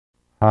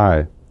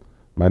Hi,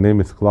 my name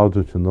is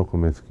Claudio Tinoco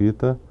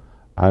Mesquita.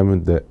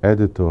 I'm the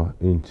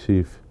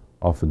editor-in-chief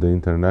of the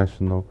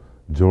International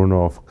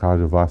Journal of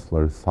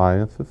Cardiovascular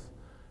Sciences,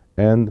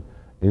 and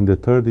in the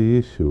third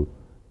issue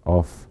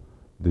of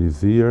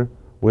this year,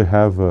 we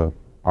have an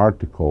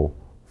article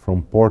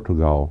from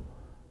Portugal.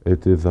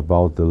 It is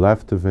about the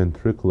left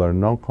ventricular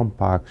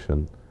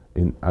noncompaction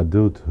in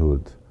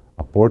adulthood,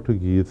 a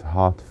Portuguese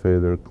heart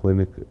failure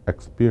clinic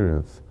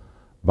experience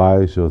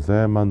by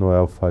José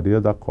Manuel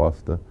Faria da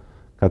Costa,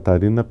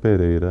 Catarina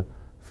Pereira,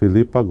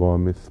 Filipa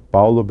Gomes,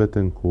 Paulo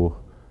Bettencourt,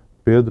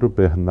 Pedro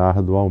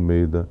Bernardo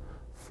Almeida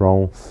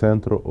from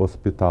Centro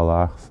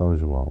Hospitalar São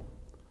João.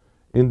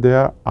 In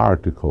their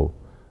article,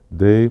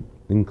 they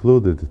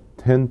included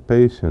 10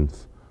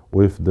 patients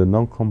with the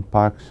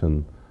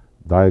noncompaction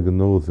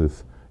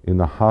diagnosis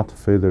in a heart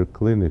failure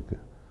clinic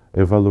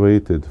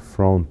evaluated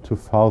from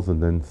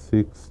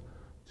 2006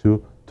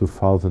 to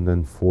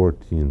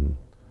 2014.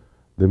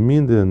 The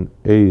median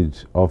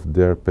age of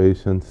their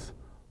patients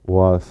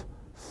was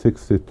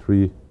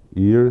 63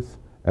 years,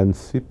 and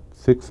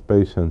 6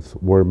 patients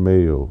were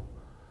male,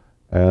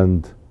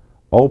 and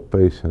all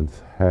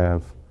patients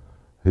have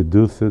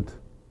reduced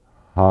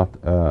heart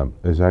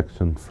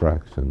ejection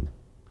fraction.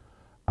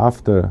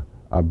 After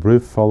a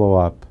brief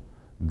follow-up,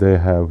 they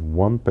have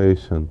 1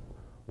 patient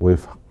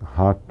with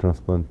heart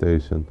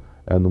transplantation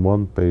and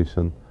 1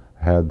 patient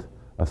had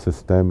a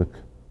systemic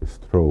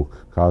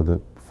stroke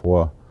caused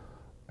for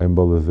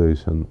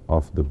embolization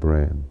of the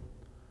brain.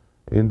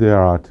 In the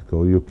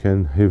article, you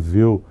can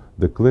review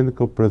the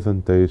clinical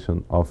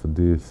presentation of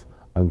this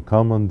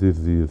uncommon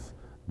disease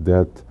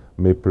that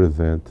may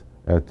present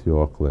at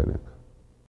your clinic.